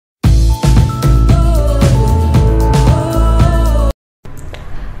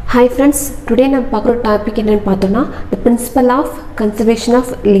Hi friends, today we will talk topic the principle of conservation of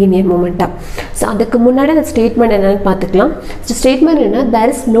linear momentum. So adukku munnadi the statement enna paathukalam. So statement enna, there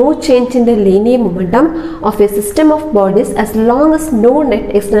is no change in the linear momentum of a system of bodies as long as no net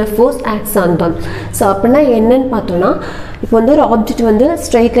external force acts on them. So appadina enna paathona, இப்போ வந்து ஒரு object வந்து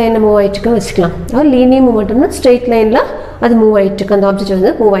straight லைனில் move ஆகிட்டுருக்குன்னு வச்சுக்கலாம். அதாவது linear மூவ்மெண்ட்னா straight லைனில் அது move ஆகிட்டுருக்கு, அந்த ஆப்ஜெக்ட்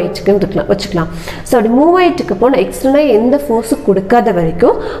வந்து மூவ் ஆகிட்டுருக்குன்னு வச்சுக்கலாம். ஸோ அப்படி மூவ் ஆகிட்டுருக்கப்போ நான் எக்ஸ்டர்னலாக எந்த ஃபோர்ஸும் கொடுக்காத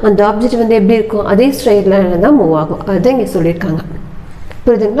வரைக்கும் அந்த ஆப்ஜெக்ட் வந்து எப்படி இருக்கும், அதே ஸ்ட்ரெயிட் லைனில் தான் மூவ் ஆகும். அதுதான் இங்கே சொல்லியிருக்காங்க.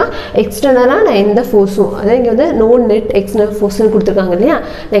 புரியுதுங்களா? எக்ஸ்டர்னலாக நான் எந்த ஃபோர்ஸும், அதாவது இங்கே வந்து நோ நெட் எக்ஸ்டர்னல் ஃபோர்ஸ்னு கொடுத்துருக்காங்க இல்லையா,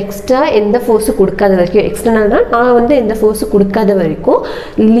 நான் எக்ஸ்ட்ரா எந்த ஃபோர்ஸும் கொடுக்காத வரைக்கும், எக்ஸ்டர்னல்னால் நான் வந்து எந்த ஃபோர்ஸும் கொடுக்காத வரைக்கும்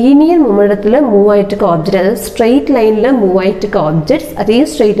லீனியர் மொமெண்டத்தில் மூவ் ஆகிட்டு இருக்க ஆப்ஜெக்ட், அதாவது ஸ்ட்ரெயிட் லைனில் மூவ் ஆகிட்டு இருக்க ஆப்ஜெக்ட்ஸ் அதே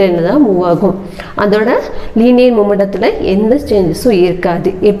ஸ்ட்ரெயிட் லைனில் தான் மூவ் ஆகும். அதோட லீனியர் மொமெண்டத்தில் எந்த சேஞ்சஸும்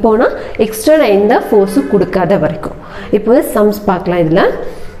இருக்காது. எப்போனா எக்ஸ்ட்ரா நான் எந்த ஃபோர்ஸும் கொடுக்காத வரைக்கும். இப்போ சம்ஸ் பார்க்கலாம் இதில்.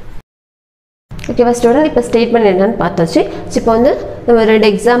 ஓகே, ஃபஸ்ட்டோட இப்போ ஸ்டேட்மெண்ட் என்னன்னு பார்த்தாச்சு. இப்போ வந்து நம்ம ரெண்டு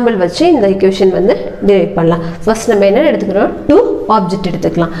எக்ஸாம்பிள் வச்சு இந்த ஈக்குவேஷன் வந்து டிரைவ் பண்ணலாம். ஃபர்ஸ்ட் நம்ம என்ன எடுத்துக்கிறோம், டூ ஆப்ஜெக்ட்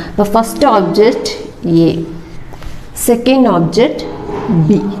எடுத்துக்கலாம். இப்போ ஃபர்ஸ்ட் ஆப்ஜெக்ட் ஏ, செகண்ட் ஆப்ஜெக்ட்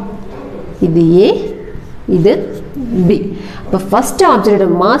பி. இது ஏ, இது பி. இப்போ first ஆப்ஜெக்டோட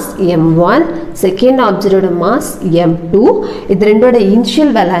mass m1, second ஆப்ஜெக்டோட mass m2. இது ரெண்டோட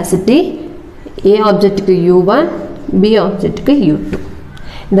இனிஷியல் வெலாசிட்டி ஏ ஆப்ஜெக்ட்டுக்கு u1, பி ஆப்ஜெக்ட்டுக்கு u2.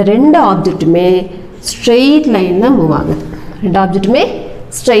 இந்த ரெண்டு ஆப்ஜெக்ட்டுமே ஸ்ட்ரெயிட் லைனில் மூவ் ஆகுது. ரெண்டு ஆப்ஜெக்ட்டுமே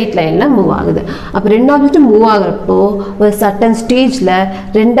ஸ்ட்ரெயிட் லைனில் மூவ் ஆகுது. அப்போ ரெண்டு ஆப்ஜெக்ட்டும் மூவ் ஆகிறப்போ ஒரு சர்டன் ஸ்டேஜில்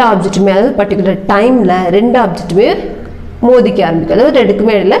ரெண்டு ஆப்ஜெக்ட்டுமே, அதாவது பர்டிகுலர் டைமில் ரெண்டு ஆப்ஜெக்ட்டுமே மோதிக்க ஆரம்பிக்கும். அதாவது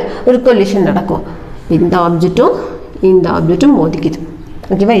ரெண்டுக்குமே இடையில ஒரு கொலிஷன் நடக்கும். இந்த ஆப்ஜெக்ட்டும் மோதிக்குது.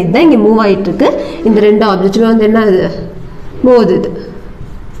 ஓகேவா? இதுதான் இங்கே மூவ் ஆகிட்டுருக்கு. இந்த ரெண்டு ஆப்ஜெக்ட்டுமே வந்து என்ன ஆகுது, மோதுது.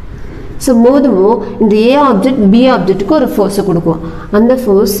 ஸோ மோதுமோ இந்த ஏ ஆப்ஜெக்ட் பி ஆப்ஜெக்ட்டுக்கு ஒரு ஃபோர்ஸை கொடுக்கும். அந்த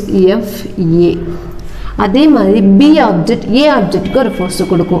ஃபோர்ஸ் FA. அதே மாதிரி பி ஆப்ஜெக்ட் ஏ ஆப்ஜெக்ட்டுக்கு ஒரு ஃபோர்ஸை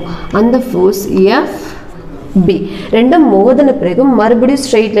கொடுக்கும். அந்த ஃபோர்ஸ் FB. ரெண்டும் மோதின பிறகு மறுபடியும்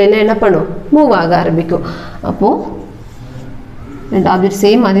ஸ்ட்ரெயிட் லைனில் என்ன பண்ணும், மூவ் ஆக ஆரம்பிக்கும். அப்போது ரெண்டு ஆப்ஜெக்ட்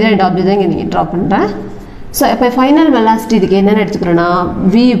சேம் அதே ரெண்டு ஆப்ஜெக்ட் தான் இங்கே நீங்கள் ட்ரா பண்ணுறேன். ஸோ இப்போ ஃபைனல் வெலாசிட்டி இதுக்கு என்னென்ன எடுத்துக்கிறோன்னா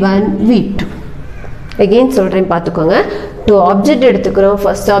V1 V2. அகெயின் சொல்கிறேன் பார்த்துக்கோங்க. டூ ஆப்ஜெக்ட் எடுத்துக்கிறோம்.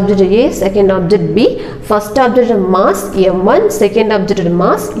 ஃபர்ஸ்ட் ஆப்ஜெக்ட் ஏ, second object B. First object mass m1, second object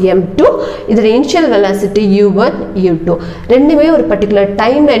mass m2. இதில் இனிஷியல் வெலாசிட்டி u1 u2. ரெண்டுமே ஒரு பர்டிகுலர்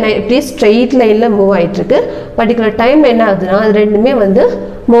டைமில் என்ன, இப்படியே ஸ்ட்ரெயிட் லைனில் மூவ் ஆகிட்டுருக்கு. பர்டிகுலர் டைமில் என்ன ஆகுதுன்னா அது ரெண்டுமே வந்து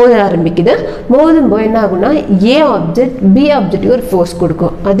மோத ஆரம்பிக்குது. மோதும்போது என்ன ஆகுனா ஏ ஆப்ஜெக்ட் பி ஆப்ஜெக்ட்டுக்கு ஒரு ஃபோர்ஸ்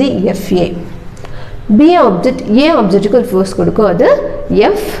கொடுக்கும், அது FA. பி ஆப்ஜெக்ட் ஏ ஆப்ஜெக்ட்டுக்கு ஒரு ஃபோர்ஸ் கொடுக்கும், அது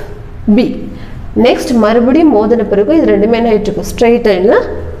FB. நெக்ஸ்ட் மறுபடியும் மோதின பிறகு இது ரெண்டுமே என்ன ஆகிட்டு இருக்கும், ஸ்ட்ரெயிட் லைனில்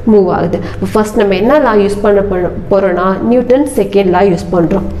மூவ் ஆகுது. இப்போ ஃபர்ஸ்ட் நம்ம என்ன லா யூஸ் பண்ண போகிறோன்னா நியூட்டன் செகண்ட் லா யூஸ்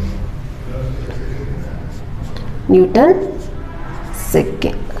பண்ணுறோம். நியூட்டன்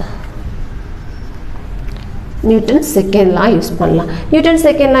செகண்ட் லா யூஸ் பண்ணலாம். நியூட்டன்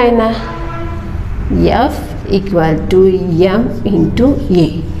செகண்ட் லா என்ன, F = m × a.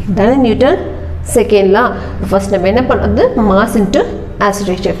 இதான நியூட்டன் செகண்ட் லா. ஃபர்ஸ்ட் நம்ம என்ன பண்ணுறது, மாஸ் இன்ட்டு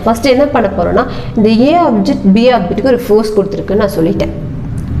ஆக்ஸலரேஷன். ஃபர்ஸ்ட் என்ன பண்ண போகிறோன்னா இந்த ஏ ஆப்ஜெக்ட் பி ஆப்ஜெக்ட்டுக்கு ஒரு ஃபோர்ஸ் கொடுத்துருக்குன்னு நான் சொல்லிட்டேன்.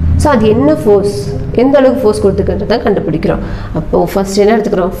 ஸோ அது என்ன ஃபோர்ஸ், எந்த அளவுக்கு ஃபோர்ஸ் கொடுத்துருக்குன்றத கண்டுபிடிக்கிறோம். அப்போது ஃபர்ஸ்ட் என்ன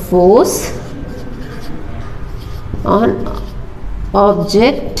எடுத்துக்கிறோம், force an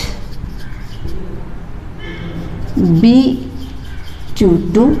object B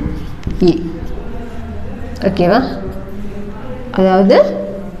to A. ஓகேவா? அதாவது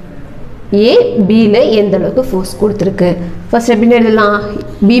ஏ பியில் எந்த அளவுக்கு ஃபோர்ஸ் கொடுத்துருக்கு. ஃபர்ஸ்ட் எப்படின்னு எழுதலாம்,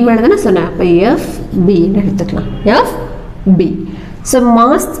 பி மேலே தானே சொன்னேன். அப்போ FBன்னு எடுத்துக்கலாம், FB. So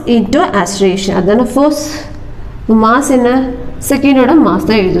mass into acceleration, அதுதானே ஃபோர்ஸ். மாஸ் என்ன, செகண்டோட மாஸ்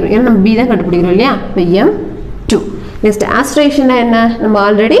தான் எழுதுறோம், ஏன்னா நம்ம பி தான் கண்டுபிடிக்கிறோம் இல்லையா. இப்போ m2. நெக்ஸ்ட் ஆக்ஸலரேஷன் என்ன, நம்ம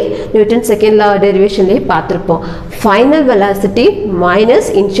ஆல்ரெடி நியூட்டன் செகண்ட் லா டெரிவேஷன்லேயே பார்த்துருப்போம். Final velocity minus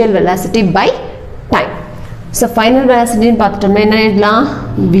initial velocity by time. So final வெலாசிட்டின்னு பார்த்துட்டோம்னா என்ன எழுதலாம்,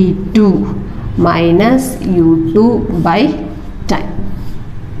 V2 minus U2 by time.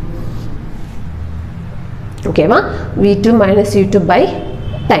 ஓகேவா? V2 minus U2 by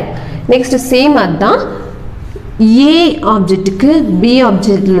time. Next same அதுதான் ஏ ஆப்ஜெக்ட்டுக்கு பி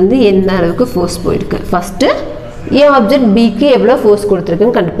ஆப்ஜெக்ட்லேருந்து என்ன அளவுக்கு ஃபோர்ஸ் போயிருக்கு. ஃபஸ்ட்டு ஏ ஆப்ஜெக்ட் பிக்கு எவ்வளோ ஃபோர்ஸ்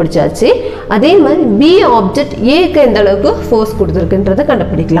கொடுத்துருக்குன்னு கண்டுபிடிச்சாச்சு. அதே மாதிரி பி ஆப்ஜெக்ட் ஏக்கு எந்த அளவுக்கு ஃபோர்ஸ் கொடுத்துருக்குன்றதை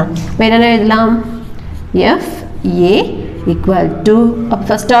கண்டுபிடிக்கலாம். இப்போ என்னென்ன எழுதலாம், FA =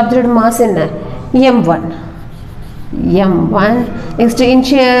 ஃபர்ஸ்ட் ஆப்ஜெக்ட் மாஸ் என்ன, m1. Next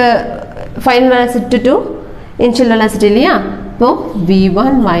final velocity to initial velocity இல்லையா. இப்போ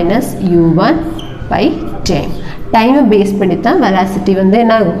V1 - U1 by 10. டைம். டைமை பேஸ் பண்ணி தான் வெலாசிட்டி வந்து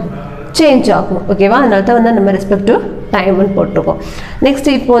என்ன ஆகும், சேஞ்ச் ஆகும். ஓகேவா, அதனால தான் வந்து நம்ம ரெஸ்பெக்ட் டு டைம்னு போட்டிருக்கோம். நெக்ஸ்ட்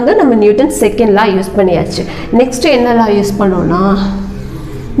இப்போ வந்து நம்ம நியூட்டன் செகண்ட் லா யூஸ் பண்ணியாச்சு. நெக்ஸ்ட் என்ன லா யூஸ் பண்ணோம்னா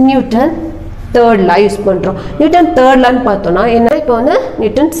நியூட்டன் தேர்ட் லா யூஸ் பண்ணுறோம். நியூட்டன் தேர்ட் லான்னு பார்த்தோன்னா என்ன, இப்போ வந்து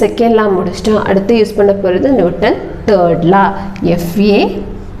நியூட்டன் செகண்ட் லா முடிச்சிட்டோம். அடுத்து யூஸ் பண்ண போகிறது Newton third law. FA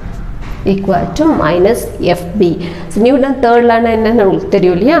equal to minus FB. So Newton third law என்னன்னு உங்களுக்கு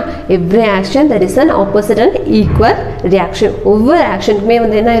தெரியும் இல்லையா, every action there is an opposite and equal reaction. ஒவ்வொரு ஆக்ஷனுக்குமே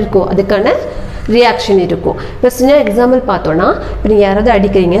வந்து என்ன இருக்கும், அதுக்கான ரியாக்ஷன் இருக்கும். இப்போ சின்ன எக்ஸாம்பிள் பார்த்தோன்னா, இப்போ நீங்கள் யாராவது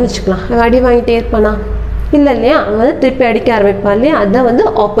அடிக்கிறீங்கன்னு வச்சுக்கலாம், அடி வாங்கிட்டே இருப்பானா, இல்லை இல்லையா, அவன் வந்து திருப்பி அடிக்க ஆரம்பிப்பான் இல்லையா, அதுதான் வந்து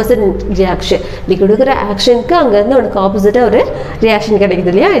ஆப்போசிட் ரியாக்ஷன். நீ கொடுக்குற ஆக்ஷனுக்கு அங்கேருந்து உனக்கு ஆப்போசிட்டாக ஒரு ரியாக்ஷன்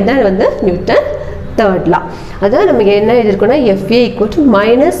கிடைக்குது இல்லையா, இதுதான் வந்து நியூட்டன் தேர்ட் லா. அதான் நமக்கு என்ன எழுதிருக்கோம்னா FA equal to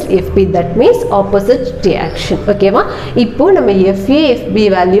minus FB, that means opposite reaction. ஓகேவா, இப்போ நம்ம FA FB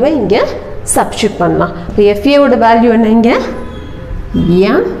வேல்யூவை இங்கே சப்ஸ்டிட்யூட் பண்ணலாம். இப்போ FA ஓட வேல்யூ என்ன, இங்கே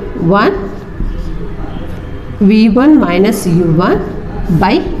m1 v1 minus u1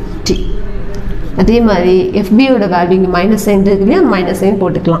 by t. அதே மாதிரி FB ஓட வேல்யூ இங்கே மைனஸ் சைன் இருக்கு இல்லையா, மைனஸ் சைன்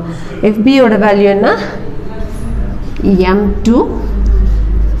போட்டுக்கலாம். FB ஓட வேல்யூ என்ன, m2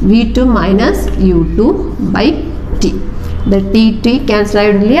 v2 minus u2 by t. இந்த t கேன்சல்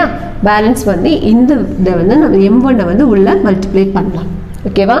ஆகிடும் இல்லையா, பேலன்ஸ் வந்து இந்த இதை வந்து நம்ம m1 வந்து உள்ள மல்டிப்ளை பண்ணலாம்.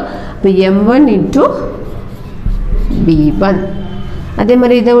 ஓகேவா, இப்போ m1 into v1. அதே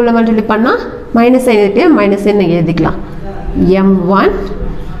மாதிரி இதை உள்ள மல்டிப்ளை பண்ணால் மைனஸ் சைன் இருக்கு, மைனஸ் சைன் எழுதிக்கலாம், m1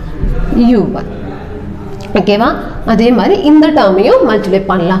 u1. ஓகேவா, அதே மாதிரி இந்த டேர்மையும் மல்டிப்ளை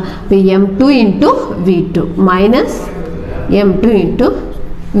பண்ணலாம். இப்போ m2 into v2 minus m2 into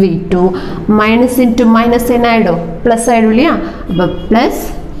v2, minus into minus என்ன ஆகிடும், ப்ளஸ் ஆகிடும் இல்லையா, அப்போ ப்ளஸ்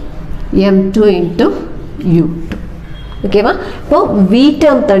m2 into u2. ஓகேவா, இப்போ v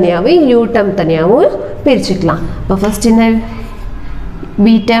டேர்ம் தனியாகவும் u டேர்ம் தனியாகவும் பிரிச்சுக்கலாம். இப்போ ஃபர்ஸ்ட் என்ன,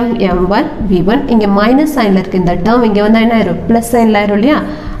 v டேர்ம் m1 v1, இங்கே மைனஸ் சைனில் இருக்குது இந்த டேர்ம், இங்கே வந்து என்ன ஆயிரும், ப்ளஸ் சைனில் ஆயிரும் இல்லையா,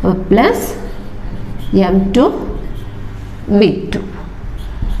 அப்போ ப்ளஸ் m2 v2.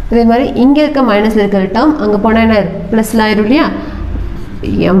 இதே மாதிரி இங்கே இருக்க மைனஸில் இருக்கிற டேர்ம் அங்கே போனால் என்ன ஆயிரும், ப்ளஸில் ஆயிரும் இல்லையா,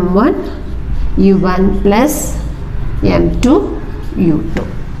 m1 u1 plus m2 u2.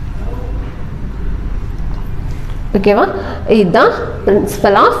 ஓகேவா, இதுதான்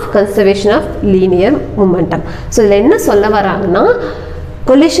principal of conservation of linear momentum. So இதில் என்ன சொல்ல வராங்கன்னா,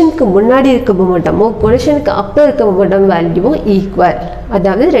 கொலிஷனுக்கு முன்னாடி இருக்க மொமெண்டமும் கொலிஷனுக்கு அப்புறம் இருக்க மொமெண்டம் வேல்யூவும் ஈக்குவல்.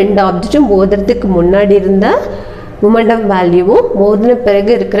 அதாவது ரெண்டு ஆப்ஜெக்டும் மோதுறதுக்கு முன்னாடி இருந்த மொமெண்டம் வேல்யூவும் மோதின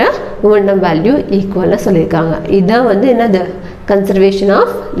பிறகு இருக்கிற மொமெண்டம் வேல்யூ ஈக்குவல்னு சொல்லியிருக்காங்க. இதுதான் வந்து என்னது, conservation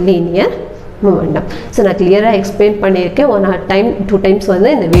of linear momentum. So நான் கிளியராக எக்ஸ்பிளைன் பண்ணியிருக்கேன். 1 time 2 times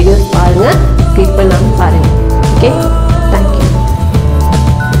வந்து இந்த வீடியோஸ் பாருங்கள், ஸ்கிப் பண்ணாமல் பாருங்கள். ஓகே.